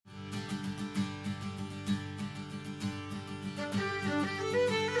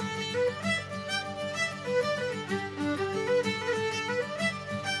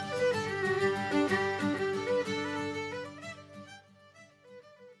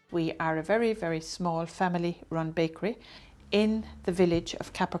We are a very, very small family-run bakery in the village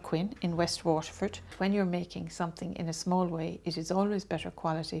of Cappoquin in West Waterford. When you're making something in a small way, it is always better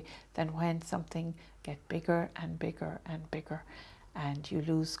quality than when something gets bigger and bigger and bigger and you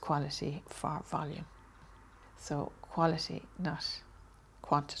lose quality for volume. So quality, not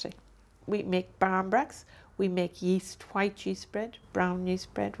quantity. We make barmbracks, we make white yeast bread, brown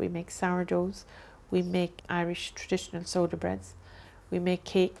yeast bread, we make sourdoughs, we make Irish traditional soda breads, we make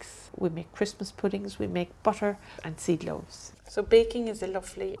cakes, we make Christmas puddings, we make butter and seed loaves. So baking is a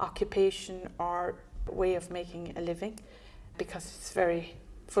lovely occupation or way of making a living because it's very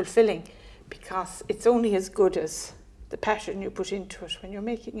fulfilling, because it's only as good as the passion you put into it when you're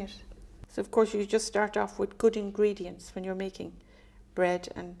making it. So of course you just start off with good ingredients when you're making bread,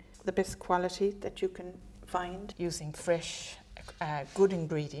 and the best quality that you can find using fresh, good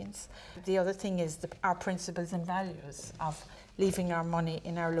ingredients. The other thing is our principles and values of leaving our money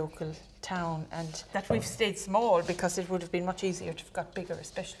in our local town, and that we've stayed small because it would have been much easier to have got bigger,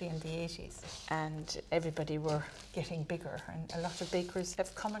 especially in the 80s. And everybody were getting bigger, and a lot of bakeries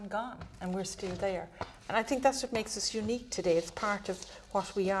have come and gone, and we're still there. And I think that's what makes us unique today. It's part of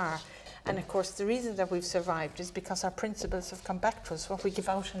what we are. And of course, the reason that we've survived is because our principles have come back to us. What we give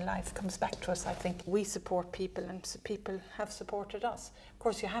out in life comes back to us. I think we support people, and people have supported us. Of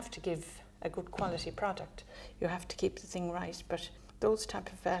course, you have to give a good quality product. You have to keep the thing right. But those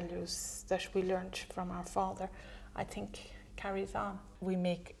type of values that we learned from our father, I think carries on. We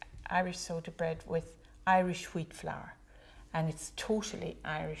make Irish soda bread with Irish wheat flour. And it's totally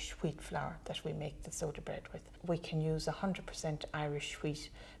Irish wheat flour that we make the soda bread with. We can use 100% Irish wheat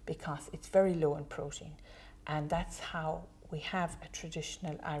because it's very low in protein. And that's how we have a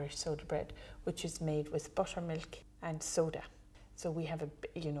traditional Irish soda bread, which is made with buttermilk and soda. So we have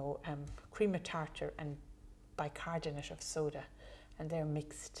cream of tartar and bicarbonate of soda, and they're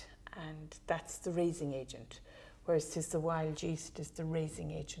mixed. And that's the raising agent, whereas the wild yeast is the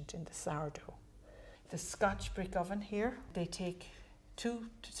raising agent in the sourdough. The Scotch brick oven here, they take 2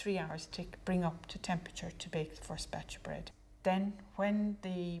 to 3 hours to bring up to temperature to bake the first batch of bread. Then when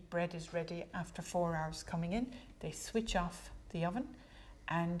the bread is ready after 4 hours coming in, they switch off the oven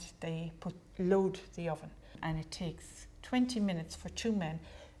and they load the oven. And it takes 20 minutes for 2 men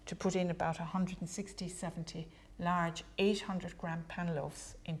to put in about 160, 70 large 800 gram pan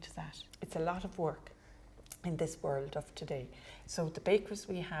loaves into that. It's a lot of work in this world of today. So the bakers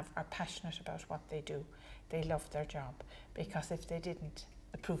we have are passionate about what they do. They love their job, because if they didn't,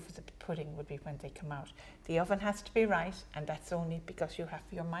 the proof of the pudding would be when they come out. The oven has to be right, and that's only because you have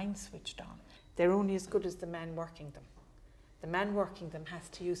your mind switched on. They're only as good as the man working them. The man working them has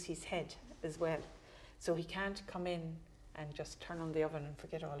to use his head as well. So he can't come in and just turn on the oven and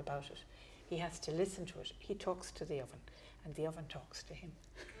forget all about it. He has to listen to it. He talks to the oven, and the oven talks to him.